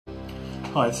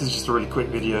Hi, this is just a really quick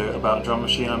video about a drum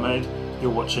machine I made.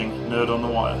 You're watching Nerd on the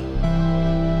Wire.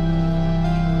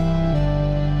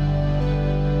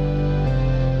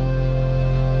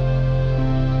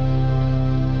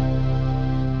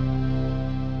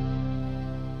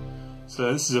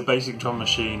 So this is a basic drum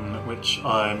machine which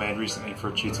I made recently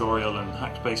for a tutorial in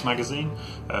Hackspace magazine.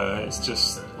 It's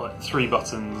just like 3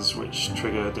 buttons which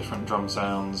trigger different drum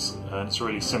sounds, and it's a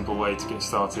really simple way to get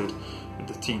started with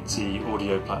the Teensy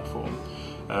audio platform.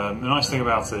 The nice thing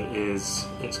about it is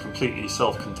it's completely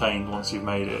self-contained once you've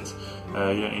made it. You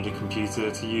don't need a computer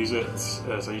to use it,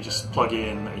 so you just plug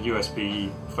in a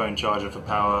USB phone charger for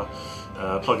power,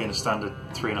 plug in a standard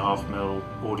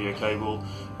 3.5mm audio cable,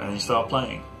 and you start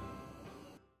playing.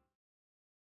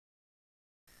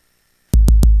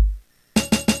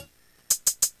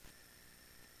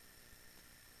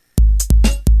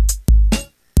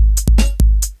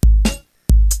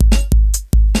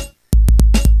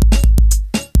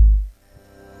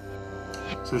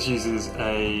 So this uses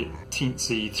a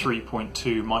Teensy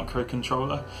 3.2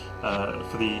 microcontroller.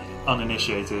 For the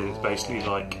uninitiated, it's basically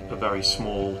like a very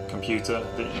small computer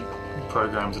that you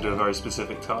program to do a very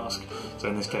specific task. So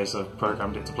in this case I've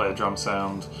programmed it to play a drum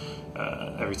sound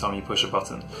every time you push a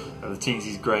button. The Teensy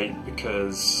is great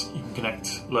because you can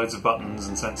connect loads of buttons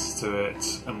and sensors to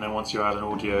it, and then once you add an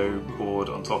audio board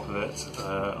on top of it,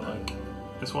 like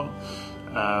this one,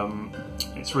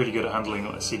 it's really good at handling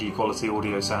like CD quality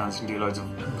audio sounds. You can do loads of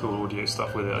cool audio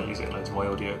stuff with it. I use it in loads of my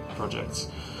audio projects.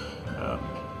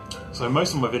 So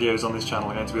most of my videos on this channel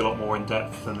are going to be a lot more in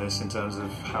depth than this in terms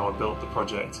of how I built the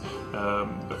project.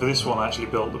 But for this one I actually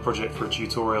built the project for a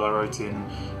tutorial I wrote in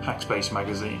Hackspace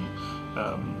magazine,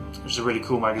 which is a really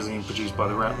cool magazine produced by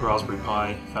the Raspberry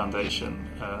Pi Foundation.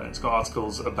 It's got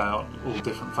articles about all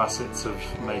different facets of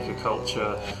maker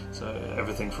culture, so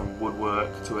everything from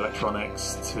woodwork to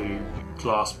electronics to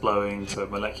glass blowing to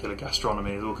molecular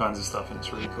gastronomy. There's all kinds of stuff, and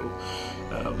it's really cool.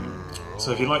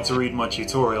 So if you'd like to read my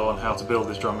tutorial on how to build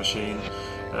this drum machine,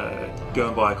 go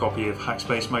and buy a copy of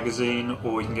Hackspace magazine,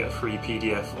 or you can get a free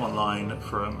PDF online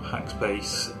from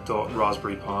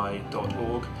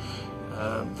hackspace.raspberrypi.org.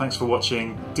 Thanks for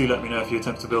watching. Do let me know if you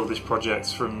attempt to build this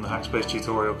project from the Hackspace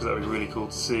tutorial, because that would be really cool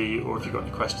to see, or if you've got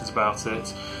any questions about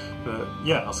it. But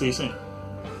yeah, I'll see you soon.